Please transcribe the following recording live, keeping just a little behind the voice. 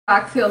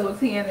Cocktails with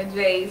T and the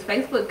J's.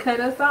 Facebook cut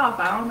us off.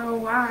 I don't know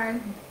why.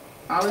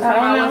 I was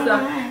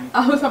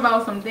talking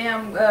about some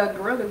damn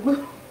Gorilla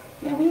Glue.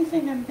 Yeah, we ain't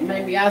saying nothing.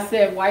 Maybe I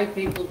said white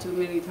people too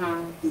many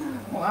times.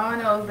 Well, all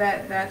I know is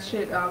that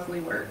shit obviously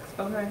works.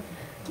 Okay.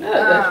 Yeah,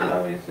 that shit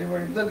obviously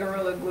works. The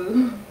Gorilla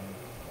Glue.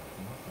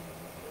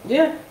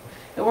 Yeah,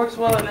 it works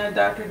well, and that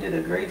doctor did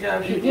a great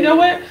job. You know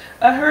what?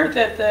 I heard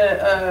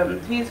that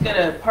he's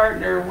gonna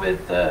partner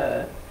with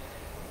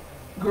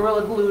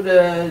Gorilla Glue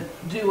to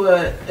do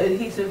a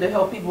adhesive to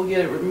help people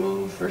get it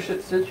removed for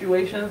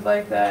situations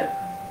like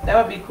that. That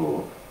would be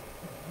cool.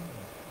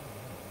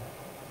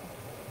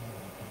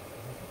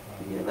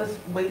 Yeah, let's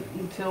wait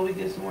until we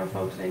get some more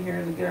folks in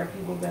here to get our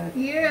people back.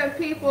 Yeah,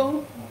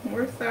 people,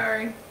 we're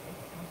sorry.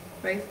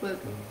 Facebook,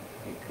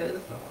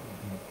 because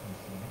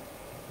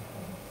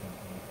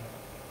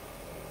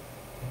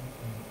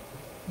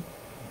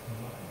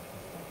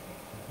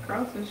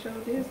Carlson show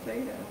did say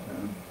that,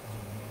 though.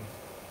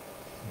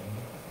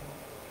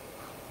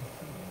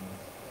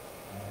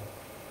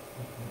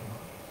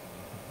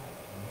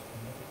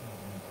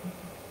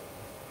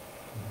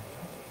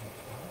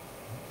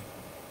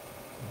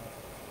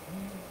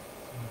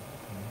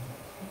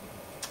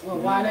 Well,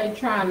 while they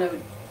trying to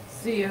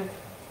see if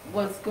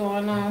what's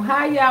going on,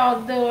 how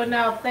y'all doing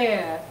out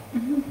there?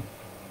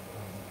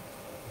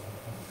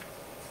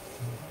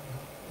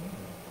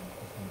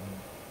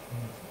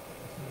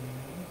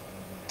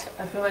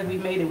 I feel like we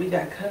made it. We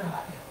got cut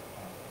off.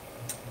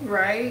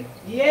 Right?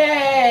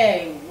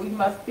 Yay! We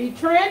must be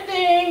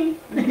trending.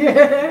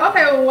 Okay,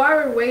 well, while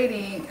we're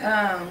waiting,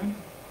 I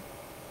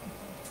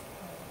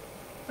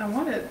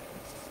want to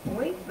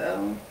wait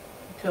though.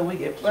 Till we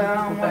get But I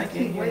people don't want back to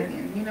in keep here.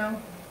 waiting, you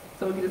know?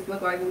 So we just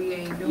look like we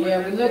ain't doing Yeah,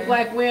 nothing. we look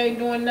like we ain't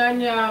doing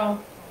nothing, y'all.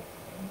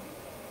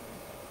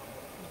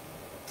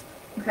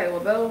 Okay,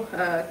 well, they'll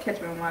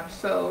catch me and watch.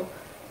 So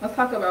let's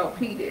talk about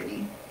P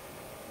Diddy.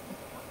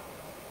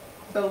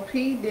 So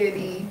P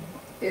Diddy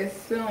is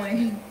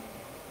suing,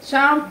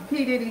 Sean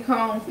P Diddy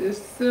Combs is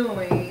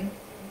suing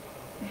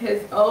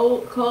his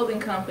old clothing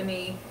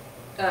company,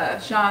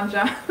 Sean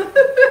John.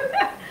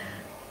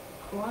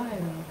 Why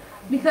though?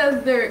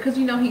 Because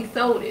you know he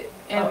sold it,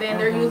 and then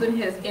they're uh-huh. using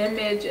his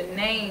image and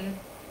name.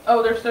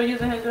 Oh, they're still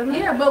using his image?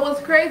 Yeah, but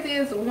what's crazy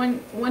is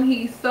when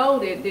he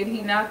sold it, did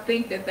he not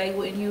think that they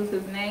wouldn't use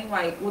his name?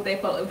 Like, would they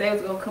if they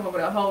was gonna come up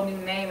with a whole new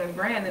name and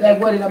brand, then they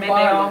could just make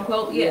their own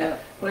clothes? Yeah,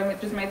 would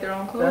have just made their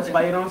own clothes. That's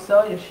why you don't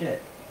sell your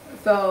shit.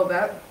 So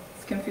that's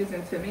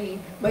confusing to me.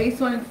 But he's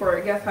suing for,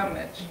 guess how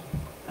much?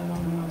 I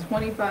don't know.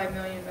 $25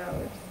 million.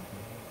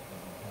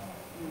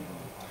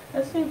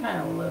 That seems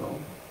kind of little.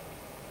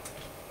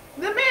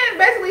 The man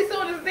basically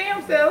suing his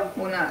damn self.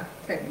 Well, not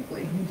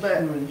technically, but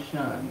Suing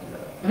Sean.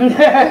 isn't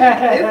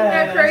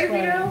that crazy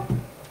though?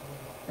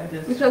 That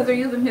is Because they're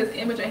using his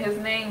image and his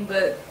name,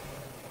 but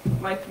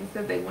like you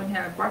said, they wouldn't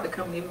have brought the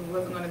company if it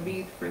wasn't going to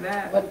be for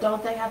that. But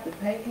don't they have to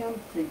pay him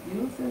to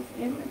use his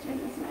image and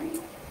his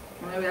name?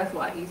 Well, maybe that's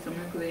why he's suing,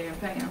 because they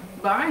didn't pay him.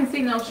 But I ain't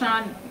seen no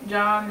Sean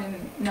John and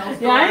no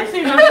stores. Yeah, I ain't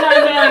seen no Sean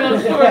John in no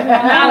stores.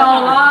 Not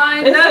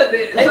online,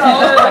 nothing.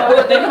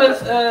 They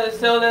must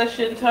sell that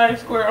shit in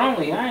Times Square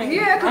only. I ain't.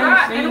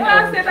 Yeah, seen and when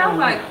I said that, I was Sean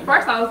like, John.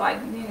 first I was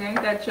like, nigga,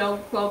 ain't that your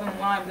clothing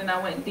line? But then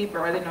I went deeper.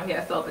 I didn't know he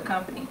had sold the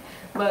company.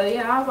 But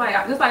yeah, I was like,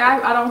 just like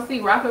I don't see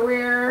Rocket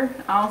Wear,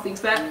 I don't see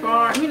Fat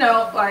Farm, you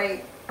know,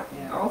 like,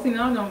 I don't see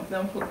none of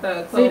them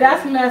clothing. See,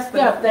 that's messed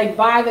up. They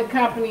buy the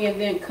company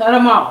and then cut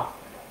them off.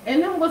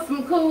 And then with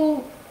some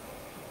cool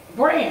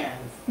brands.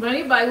 But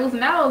anybody losing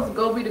out is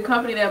go be the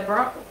company that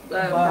brought it.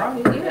 Yeah,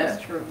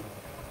 That's true.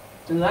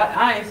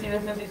 I ain't seen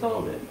it since he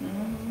sold it.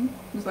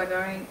 Just like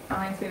I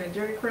ain't seen a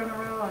Jerry Curl in a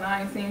row, and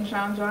I ain't seen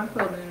Sean John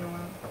clothing in a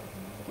row.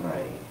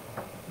 Right.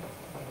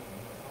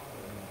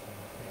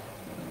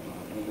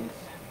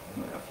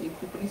 A few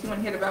people. You see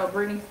one hit about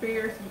Britney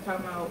Spears? You're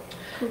talking about.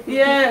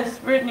 Yes,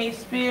 Britney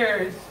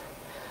Spears.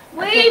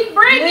 Leave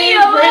Britney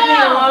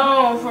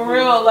alone, for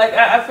real. Like,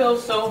 I feel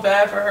so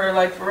bad for her.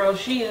 Like, for real,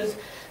 she is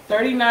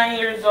 39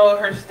 years old.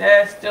 Her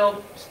staff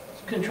still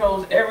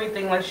controls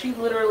everything. Like, she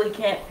literally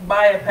can't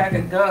buy a pack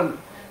of gum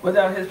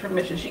without his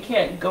permission. She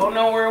can't go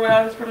nowhere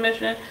without his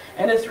permission.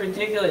 And it's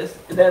ridiculous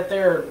that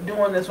they're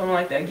doing this one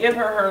like that. Give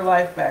her her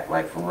life back,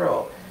 like, for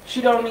real.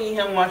 She don't need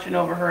him watching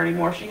over her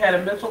anymore. She had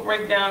a mental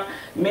breakdown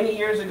many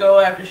years ago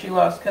after she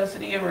lost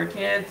custody of her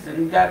kids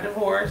and got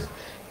divorced.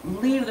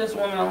 Leave this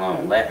woman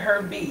alone. Let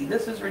her be.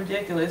 This is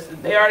ridiculous.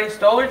 They already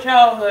stole her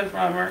childhood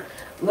from her.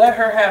 Let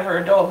her have her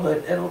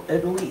adulthood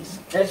at least.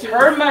 It's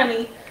her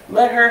money.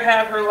 Let her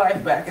have her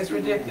life back. It's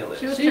ridiculous.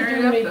 She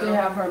do need to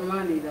have her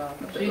money though.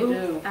 She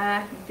do.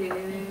 I did.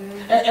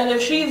 And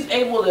if she's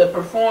able to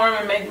perform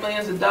and make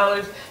millions of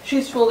dollars,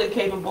 she's fully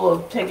capable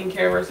of taking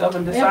care of herself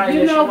and deciding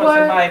if she wants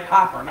to buy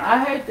pop or not.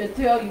 I hate to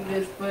tell you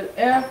this, but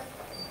if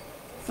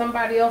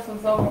somebody else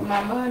was over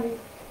my money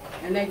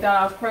and they thought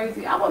I was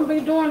crazy, I wouldn't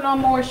be doing no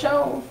more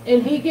shows.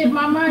 And he get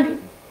my money?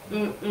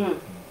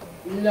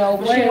 No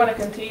But way. she want to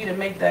continue to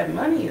make that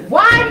money.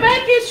 Why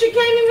make it? She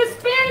can't even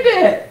spend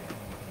it.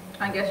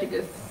 I guess you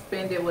could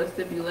spend it with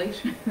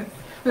stipulations.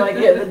 Like,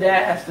 yeah, the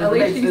dad has to At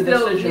least make she's the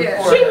still- decision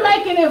yeah. for She her.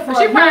 making it for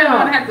She probably him.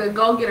 gonna have to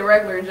go get a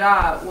regular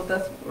job with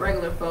us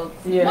regular folks.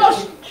 Yeah, No,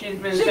 she's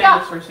been she saying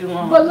got- this for too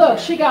long. But look,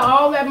 she got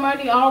all that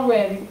money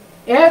already.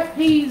 If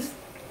he's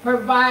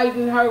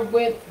providing her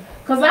with,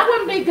 because I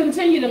wouldn't be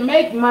continue to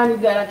make money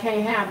that I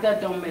can't have. That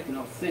don't make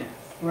no sense.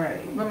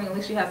 Right. I mean, at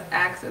least she has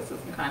access to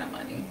some kind of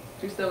money.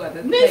 She still got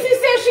this. Missy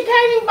said she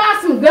can't even buy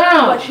some But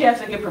gum. she has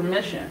to get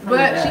permission. From the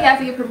But she dad. has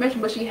to get permission.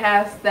 But she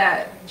has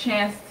that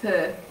chance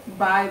to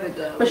buy the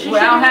gun But she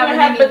without shouldn't having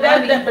even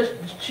have. any But money.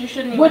 but she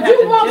shouldn't even Would have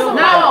you to want deal some-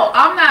 with No,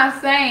 I'm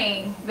not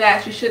saying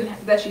that she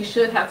shouldn't. That she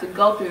should have to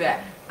go through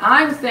that.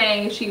 I'm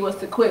saying if she was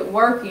to quit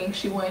working,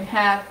 she wouldn't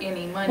have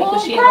any money because Well,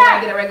 she ain't crap.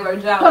 gonna get a regular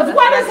job. Because That's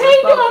what is he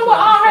regular folks, doing with what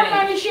I'm all her saying.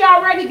 money she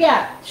already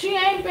got? She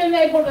ain't been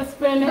able to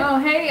spend it. Oh,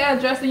 hey,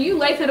 Justin, you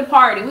late to the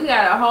party. We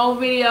got a whole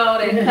video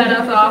that cut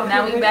us off.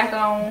 Now we back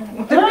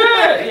on.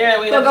 Yeah,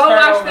 we So have to go start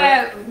watch over.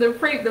 that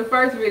the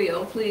first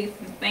video, please.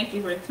 Thank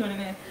you for tuning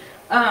in.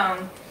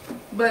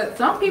 But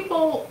some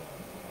people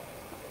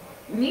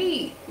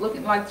need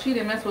looking like she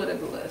didn't mess with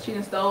it. She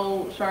done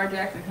stole Shar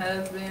Jackson's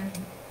husband.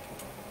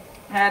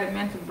 Had a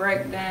mental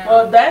breakdown.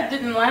 Well, that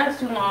didn't last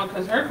too long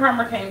because her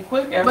karma came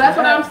quick after but that's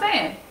what that. I'm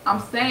saying. I'm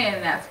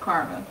saying that's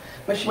karma.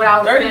 But she's what I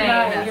was saying,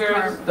 39 that's years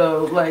karma.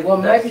 though. Like, Well,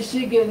 that's- maybe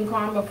she getting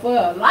karma for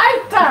a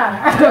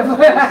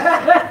lifetime.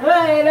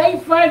 It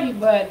ain't funny,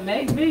 but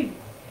maybe.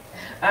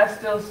 I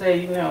still say,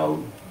 you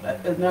know,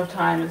 enough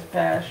time has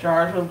passed.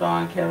 Char's moved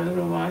on, Kevin's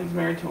moved on. He's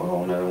married to a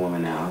whole nother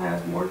woman now,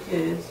 has more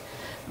kids.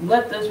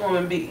 Let this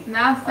woman be.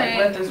 Not Like, saying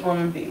let this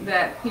woman be.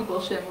 that people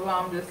shouldn't move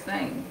on. I'm just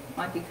saying,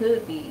 like it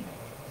could be.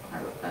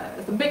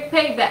 It's a big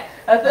payback.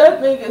 I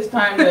think it's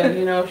time that,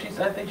 you know,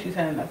 I think she's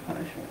had enough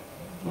punishment.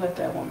 Let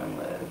that woman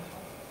live.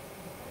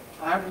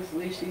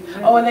 Obviously, she.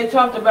 Oh, and they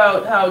talked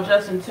about how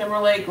Justin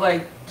Timberlake,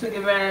 like, took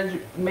advantage,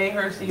 made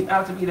her seem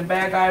out to be the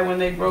bad guy when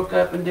they broke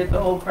up and did the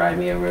whole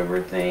Crimea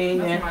River thing.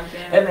 That's my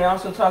jam. And they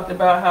also talked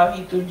about how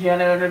he threw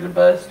Janet under the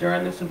bus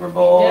during the Super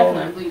Bowl.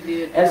 Definitely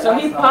did. And so that.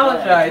 he I saw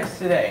apologized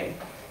today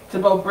to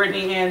both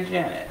Brittany and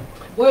Janet.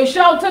 that. Well, it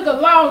sure took a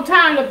long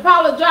time to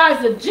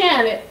apologize to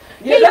Janet.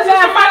 Yeah, that's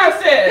what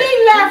somebody said.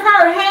 He left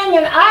her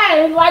hanging.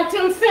 I ain't liked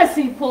him since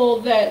he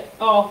pulled that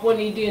off when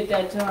he did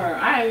that to her.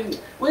 I ain't.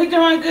 We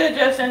doing good,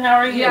 Justin. How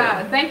are you?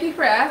 Yeah, thank you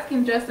for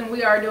asking, Justin.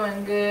 We are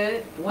doing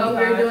good. We Hope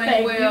you're are. doing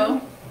Thank well.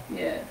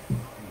 Yes.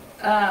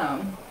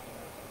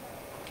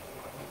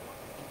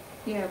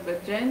 Yeah,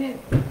 but Janet,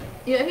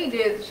 yeah, he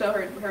did show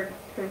her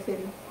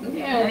city. Yeah, and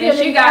then then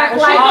she he got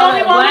got She's the all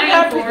only the one who blame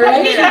got for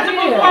it. he got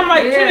to perform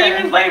like 2 Yeah.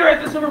 years later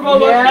at the Super Bowl,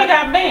 but Yeah. she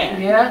got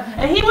banned. Yeah.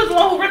 And he was the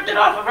one who ripped it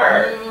off of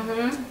her.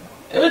 Mm-hmm.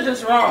 It was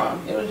just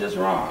wrong. It was just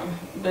wrong.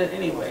 But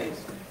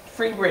anyways,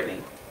 free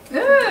Britney.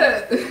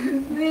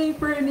 Me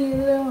pretty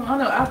little. I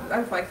know. I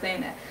just like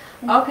saying that.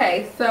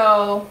 Okay,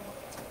 so.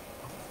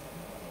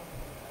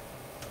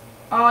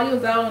 Oh, you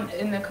was out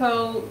in the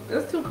cold.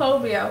 It's too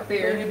cold to be out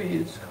there. Baby,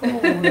 it's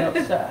cold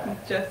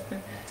outside.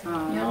 Justin.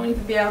 You don't need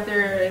to be out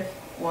there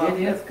if, well,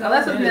 It is cold.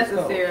 unless it's It is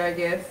cold. necessary, I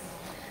guess.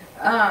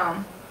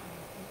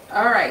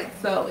 All right.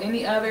 So,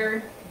 any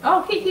other?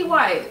 Oh, Kiki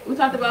White. We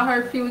talked about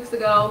her a few weeks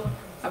ago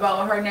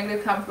about her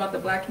negative comments about the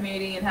black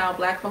community and how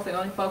black folks are the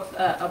only folks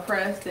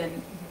oppressed,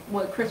 and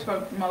what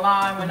Christopher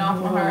Milan went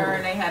off on her,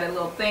 and they had a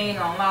little thing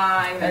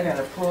online. I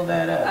gotta pull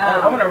that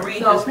up. I'm gonna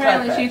read So his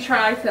apparently cutback. she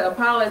tried to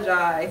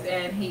apologize,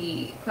 and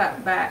he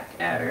clapped back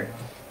at her.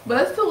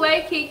 But it's too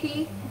late,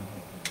 Kiki.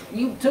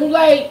 You Too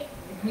late.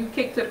 you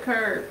kicked to the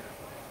curb.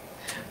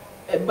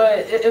 But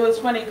it was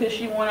funny because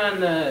she went on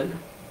the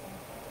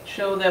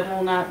show that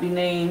will not be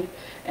named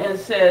and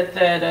said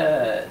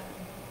that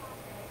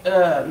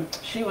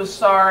she was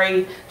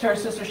sorry to her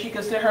sister. She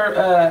could say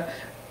her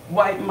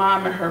white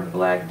mom and her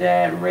black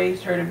dad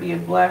raised her to be a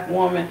black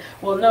woman.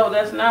 Well, no,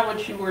 that's not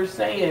what you were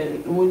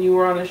saying when you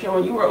were on the show.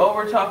 And you were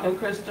over talking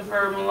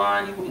Christopher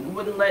Milan. You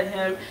wouldn't let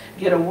him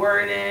get a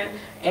word in.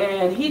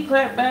 And he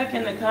clapped back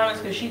in the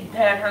comments because she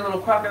had her little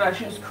crocodile.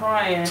 She was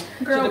crying.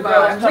 Girl, to the bye.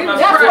 girls talking about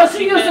That's how what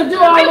she used to meant do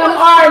to- on We them was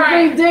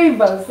R&B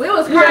divas. We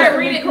was You used crying to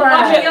reading, be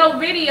crying. watching your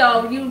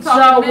video. You So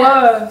talking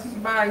was. mess.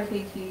 Bye,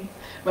 Kiki.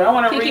 But I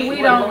want to Kiki, read we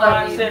what don't love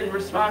Milan you. said in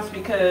response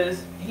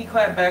because he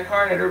clapped back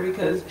hard at her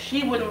because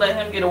she wouldn't let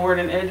him get a word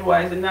in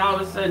edgewise. And now all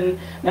of a sudden,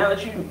 now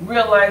that you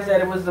realize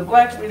that it was the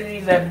black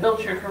communities that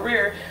built your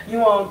career, you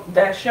on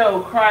that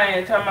show crying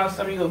and talking about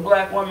some of you a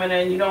black woman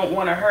and you don't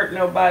want to hurt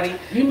nobody.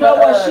 You know But,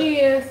 what she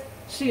is?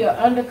 She an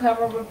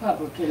undercover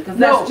Republican, because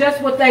No. that's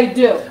just what they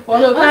do. Well,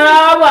 no,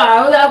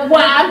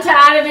 I'm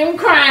tired of them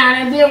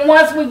crying, and then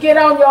once we get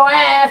on your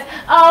ass,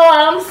 oh,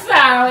 I'm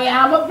sorry,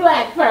 I'm a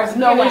black person.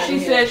 No, Get when out she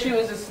of here. said she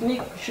was a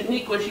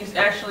Shaniqua, she's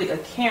actually a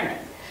Karen.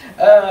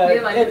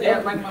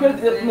 Like Mama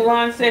said.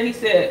 Milan said, he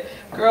said,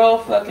 girl,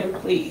 fucking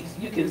please.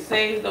 You can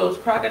save those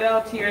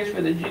crocodile tears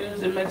for the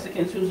Jews and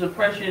Mexicans whose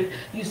oppression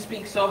you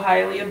speak so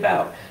highly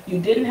about. You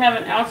didn't have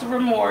an ounce of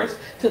remorse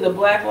to the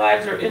black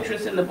lives or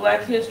interest in the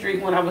black history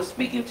when I was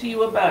speaking to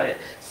you about it.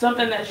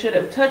 something that should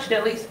have touched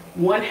at least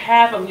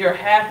 1/2 of your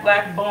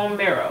half-black bone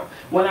marrow.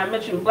 When I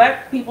mentioned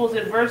black people's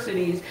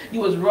adversities,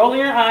 you was rolling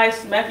your eyes,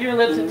 smacking your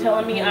lips, and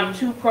telling me I'm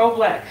too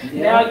pro-black.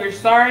 Yeah. Now you're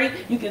sorry.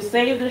 You can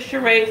save this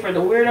charade for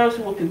the weirdos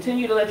who will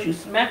continue to let you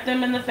smack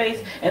them in the face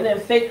and then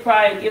fake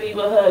cry and give you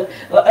a hug,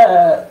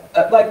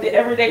 like the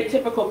everyday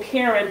typical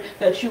Karen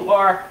that you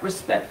are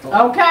respectful.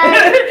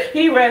 Okay.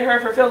 He read her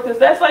for Phil, because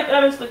that's like,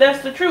 honestly,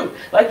 that's the truth.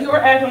 Like, you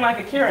were acting like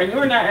a Karen. You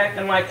were not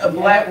acting like a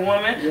black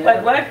woman. Yeah.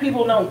 Like, black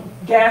people don't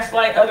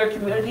gaslight other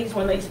communities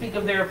when they speak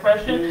of their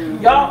oppression.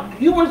 Y'all,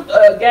 you were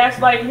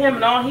gaslighting him,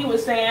 and all he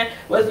was saying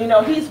was, you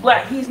know, he's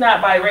black. He's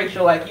not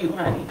biracial like you,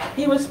 honey.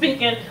 He was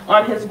speaking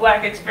on his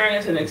black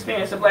experience and the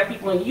experience of black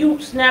people, and you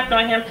snapped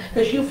on him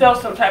because you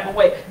felt some type of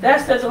way.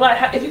 That says a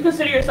lot. If you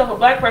consider yourself a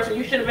black person,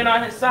 you should have been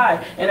on his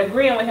side and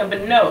agreeing with him,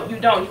 but no, you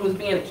don't. You was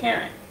being a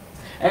Karen.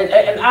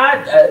 And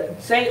I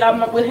say, I'm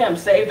with him.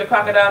 Save the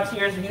crocodile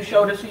tears. You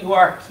showed us who you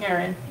are,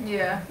 Karen.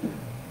 Yeah.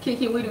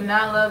 Kiki, we do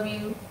not love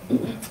you.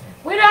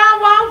 We don't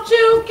want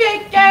you,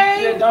 Kiki.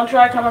 Yeah, don't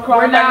try to come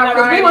across We're not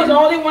like we was the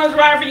only ones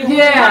riding for you.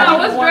 Yeah.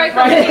 No, it's straight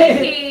from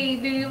Kiki.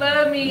 Do you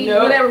love me?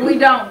 No. Whatever. We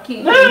don't,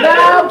 Kiki.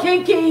 No,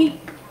 Kiki.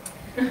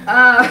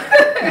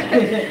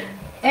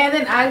 And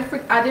then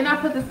I did not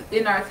put this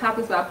in our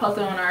topics, but I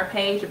posted on our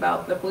page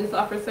about the police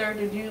officer.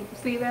 Did you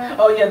see that?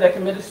 Oh yeah, that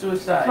committed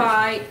suicide.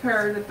 Clyde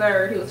Kerr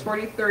III. He was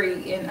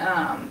 43,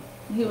 and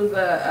he was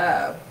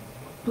a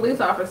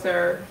police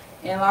officer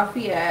in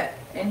Lafayette,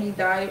 and he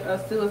died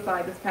of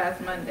suicide this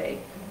past Monday.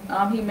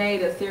 He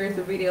made a series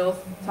of videos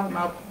talking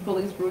about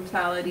police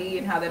brutality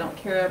and how they don't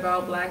care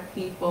about black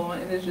people,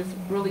 and it's just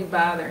really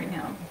bothering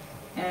him.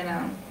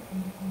 And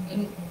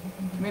he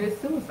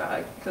committed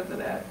suicide because of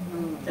that.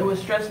 It was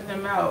stressing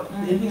him out.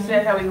 And he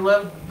said how he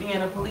loved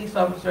being a police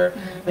officer,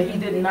 but he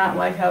did not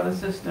like how the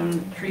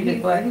system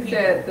treated black people. He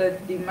said the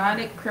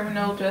demonic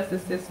criminal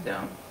justice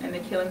system and the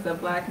killings of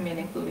black men,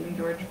 including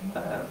George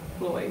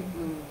Floyd.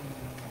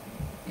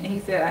 And he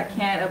said, I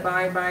can't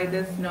abide by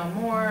this no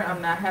more.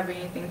 I'm not having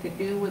anything to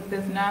do with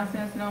this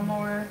nonsense no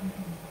more.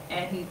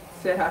 And he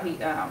said how he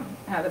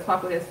had a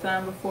talk with his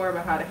son before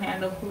about how to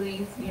handle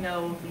police. You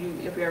know,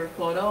 if you ever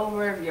pulled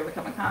over, if you ever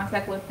come in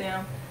contact with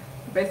them.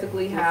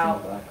 Basically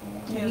how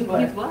he's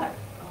black.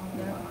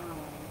 Yeah.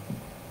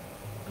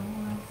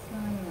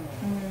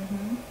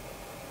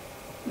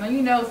 Now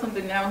you know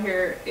something out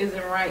here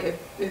isn't right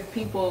if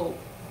people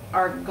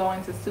are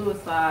going to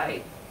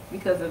suicide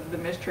because of the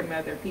mistreatment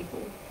of their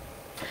people.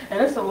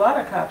 And it's a lot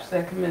of cops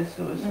that commit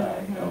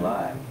suicide. A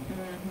lot.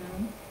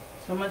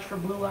 So much for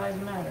Blue Lives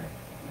Matter.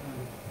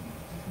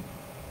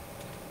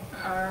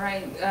 All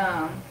right.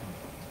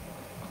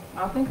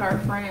 I think our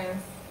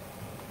friends,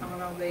 I don't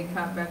know if they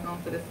got back on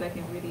for the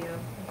second video.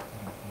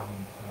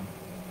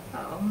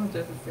 Oh,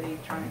 just to say,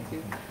 trying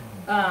to.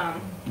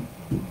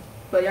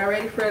 But y'all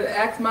ready for the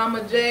Ask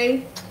Momma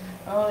Jay?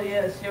 Oh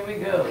yes, here we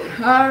go.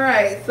 All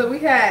right. So we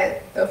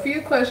had a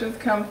few questions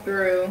come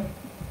through,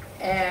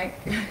 and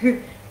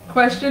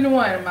question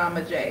 1,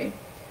 Mama Jay.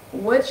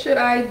 What should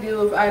I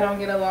do if I don't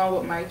get along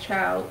with my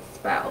child's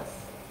spouse?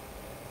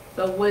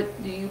 So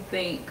what do you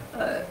think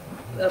a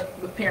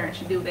parent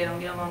should do if they don't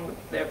get along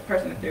with their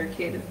person that their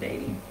kid is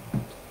dating?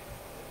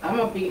 I'm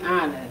going to be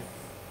honest.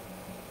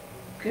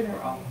 Get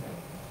her off.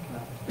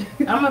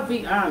 I'm going to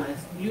be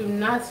honest. You're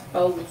not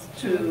supposed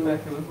to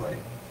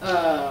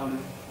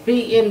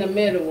be in the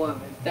middle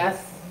of it.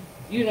 That's,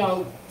 you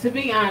know, to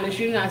be honest,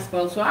 you're not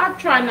supposed to. I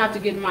try not to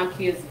get in my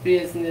kids'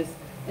 business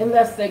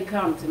unless they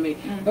come to me.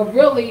 But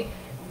really,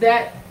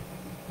 that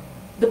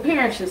the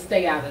parents should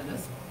stay out of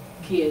this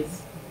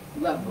kid's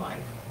love life.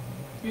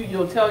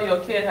 You'll tell your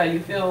kid how you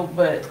feel,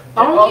 but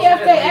only if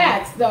they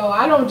ask, though.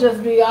 I don't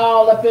just be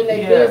all up in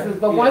their business.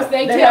 But once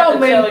they tell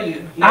me, tell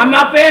you. I'm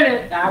up in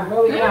it. I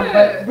really am.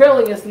 But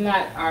really, it's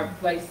not our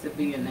place to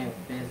be in their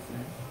business.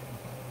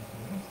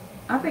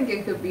 I think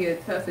it could be a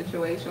tough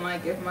situation.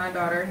 Like if my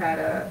daughter had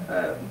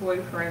a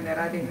boyfriend that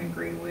I didn't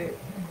agree with,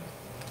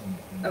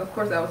 of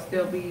course I would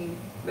still be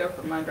there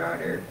for my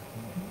daughter.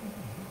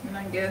 And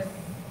I guess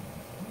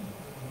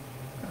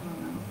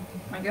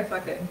I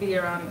could be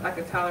around, I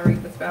could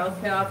tolerate the spouse.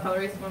 Hell, I'll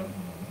tolerate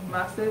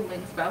my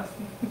sibling spouse.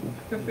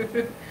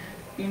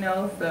 You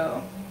know,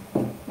 so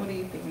what do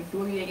you think?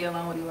 So you didn't get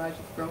along with Elijah's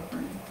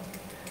girlfriend?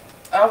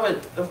 I would,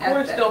 of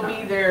course, still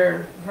be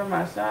there for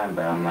my son,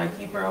 but I'm like,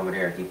 keep her over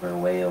there, keep her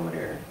way over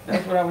there.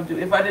 That's what I would do.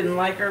 If I didn't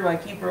like her,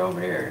 like, keep her over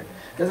there.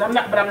 Because I'm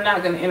not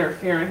going to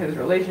interfere in his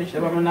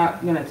relationship. I'm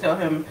not going to tell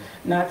him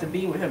not to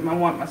be with him. I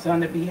want my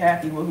son to be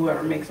happy with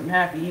whoever makes him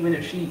happy, even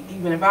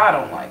if I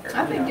don't like her.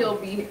 I think you'll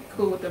be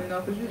cool with them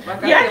though, because I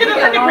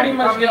can pretty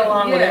much get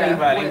along with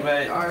anybody,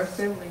 with our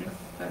siblings.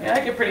 Yeah, I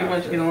can pretty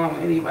much get along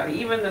with anybody,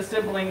 even the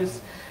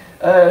siblings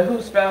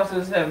whose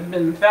spouses have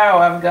been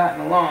foul. I've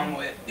gotten along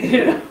with.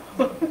 You know,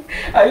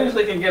 I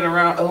usually can get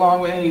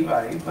along with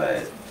anybody,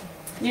 but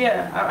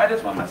yeah, I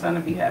just want my son to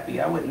be happy.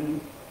 I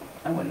wouldn't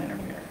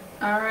interfere.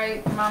 All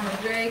right, Mama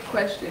Jay,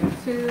 question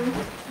 2.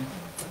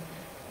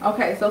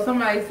 Okay, so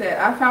somebody said,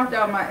 I found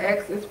out my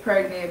ex is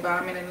pregnant, but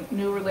I'm in a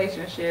new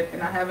relationship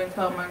and I haven't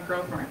told my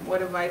girlfriend.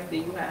 What advice do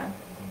you have?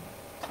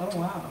 Oh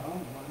wow.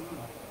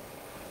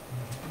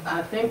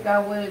 I think I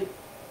would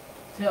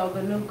tell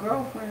the new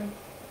girlfriend.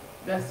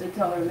 Best to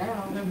tell her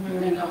now.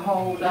 Mhm. And to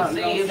hold out. Let's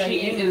see don't if say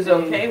she is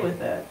anything. okay with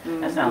that.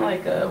 That sounds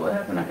like what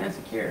happened on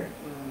Insecure.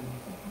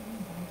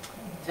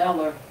 Tell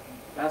her.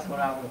 That's what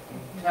I would do.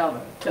 Tell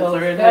her. Tell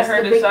her and Best let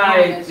her to be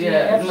decide. honest,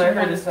 Yeah, if let she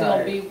her wanna still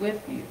decide. be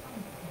with you.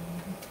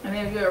 And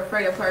if you're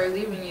afraid of her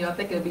leaving you, I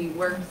think it'd be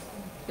worse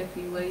if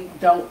you wait.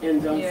 Don't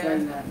say Yeah.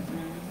 that.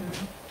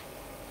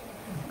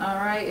 All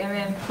right, and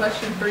then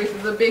question 3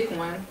 is a big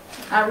one.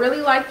 I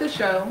really like the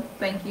show,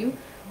 thank you.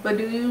 But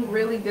do you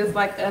really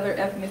dislike other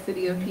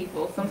ethnicity of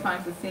people?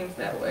 Sometimes it seems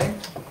that way.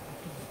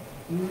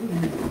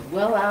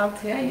 Well, I'll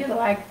tell you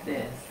like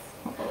this.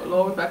 Oh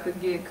Lord, we're about to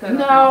get cut off.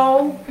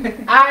 No,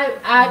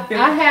 I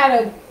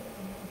had a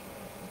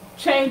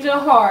change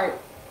of heart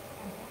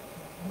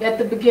at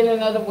the beginning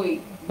of the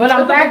week. But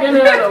I'm back to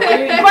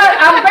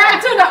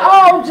the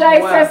old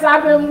Jay Wow. since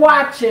I've been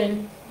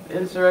watching.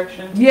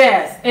 Insurrection.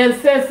 Yes, and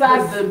since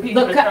The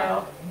impeachment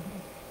trial.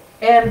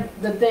 and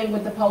the thing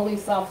with the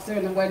police officer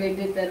and the way they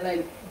did that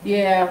lady.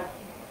 Yeah,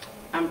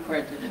 I'm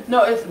prejudiced.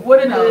 No, it's what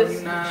it No, is.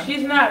 you're not.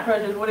 She's not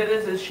prejudiced. What it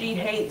is she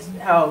hates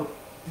how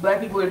black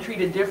people are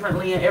treated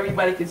differently, and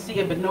everybody can see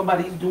it, but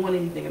nobody's doing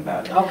anything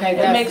about it. Okay, It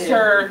that's makes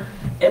her.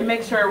 It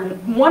makes her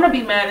want to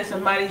be mad at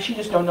somebody. She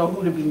just don't know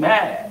who to be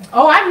mad at.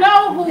 Oh, I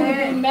know who to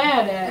be And-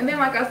 mad at. And then,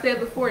 like I said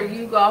before,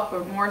 you go off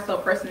of more so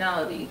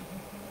personality,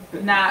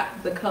 not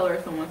the color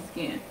of someone's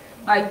skin.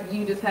 Like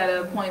you just had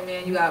an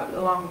appointment, you got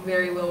along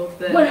very well with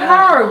the With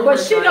her, Uber but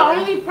she the driver.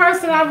 only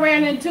person I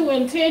ran into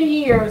in 10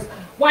 years,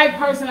 white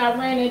person I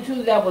ran into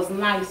that was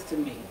nice to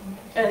me.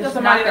 And That's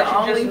somebody not that the you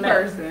only just met.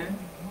 person.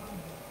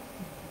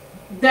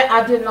 That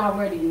I didn't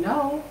already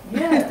know.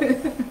 Yes.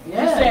 You're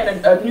Yes.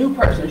 saying a new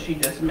person she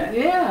just met.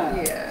 Yeah.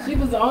 Yeah. She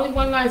was the only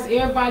one nice.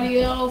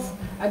 Everybody else,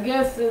 I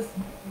guess, is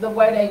the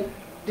way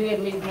they did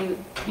me when,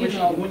 you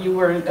know. When you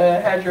were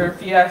had your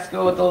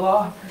fiasco with the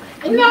law.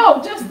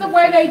 No, just the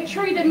way they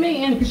treated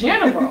me in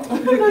general.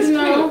 You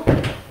know,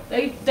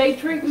 they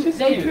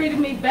treated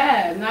me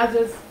bad, and I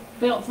just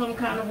felt some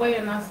kind of way,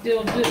 and I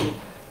still do.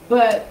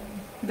 But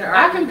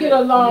I can get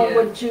along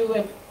with you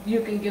if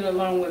you can get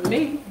along with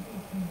me.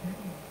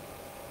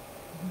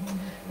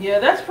 Yeah,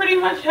 that's pretty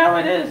much how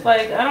it is.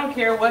 Like, I don't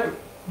care what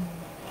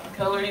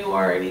color you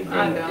are or anything.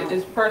 I don't.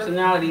 It's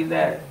personality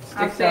that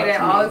I sticks say out that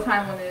to all me. the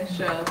time on this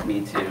show.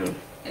 Me too.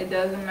 It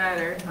doesn't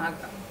matter.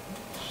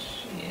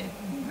 Shit.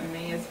 I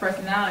mean, it's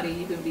personality.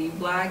 You could be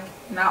black.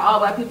 Not all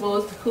black people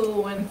is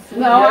cool and sweet.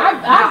 No, I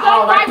Not all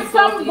don't like people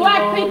some is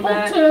black evil, people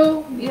but-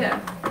 too. Yeah.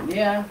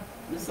 Yeah,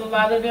 there's a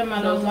lot of them I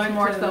So don't it's like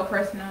more too. so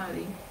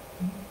personality.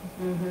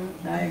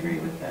 I agree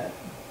with that.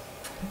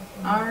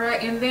 All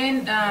right, and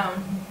then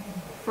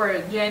for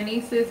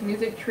Janice's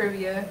music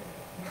trivia,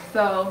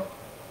 so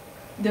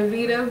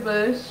Davita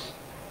Bush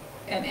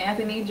and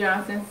Anthony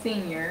Johnson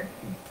Sr.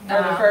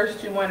 Are the first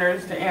two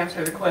winners to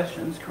answer the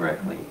questions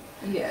correctly.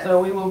 Yes. So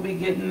we will be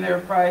getting their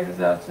prizes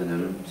out to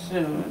them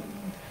soon.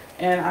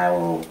 And I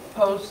will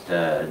post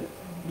a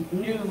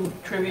new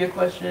trivia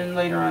question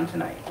later on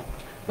tonight.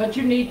 But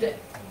you need to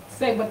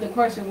say what the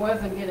question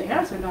was and get an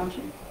answer, don't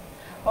you?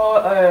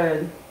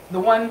 Oh, the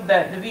one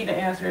that Davita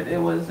answered, it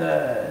was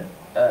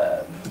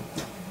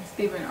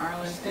Stephen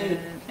Arlington.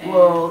 And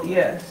well,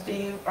 yeah,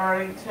 Steve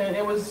Arlington.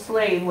 It was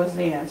Slade was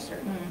the answer.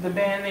 Mhm. The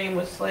band name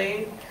was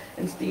Slade,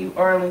 and Steve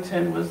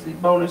Arlington was the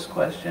bonus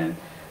question.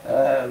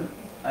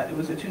 It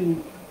was the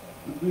two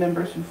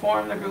members who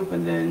formed the group,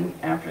 and then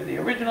after the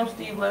original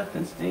Steve left,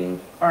 and Steve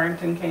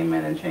Arlington came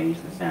in and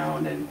changed the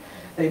sound, and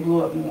they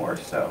blew up more.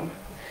 So,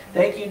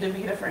 thank you,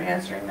 Davita, for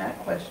answering that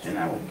question.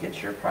 I will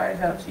get your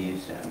prize out to you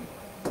soon.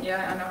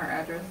 Yeah, I know her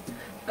address.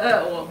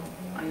 Well,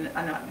 I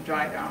know how to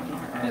drive down. I know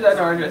her She's address. at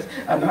our address.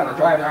 I know how to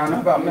drive there. I don't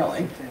know about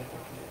mailing.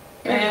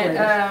 And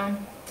Anyways.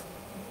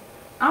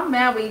 I'm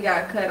mad we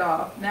got cut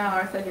off. Now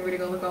our second video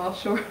gonna look all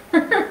short.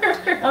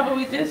 Oh, but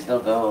we did still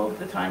go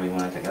the time we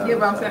wanted to go. Yeah,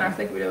 but I'm so. saying our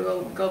second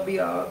video go be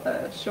all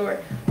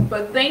short.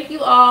 But thank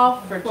you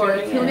all for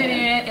tuning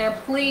in, and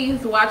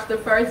please watch the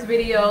first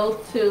video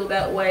too.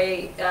 That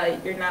way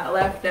you're not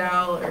left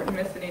out or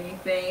missing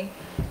anything.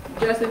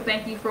 Justin,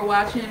 thank you for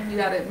watching. You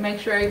gotta make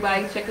sure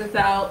everybody check us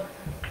out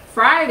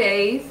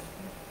Fridays,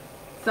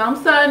 some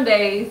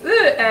Sundays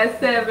at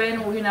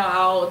 7. You know,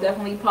 I'll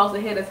definitely post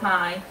ahead of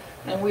time,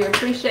 and we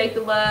appreciate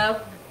the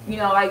love. You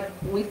know, like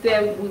we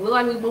said, we look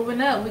like we're moving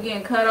up. We're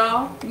getting cut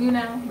off. You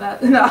know,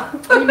 no.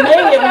 We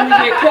made it when we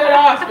get cut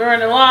off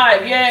during the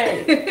live.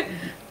 Yay!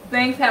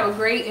 Thanks. Have a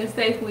great and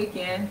safe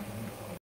weekend.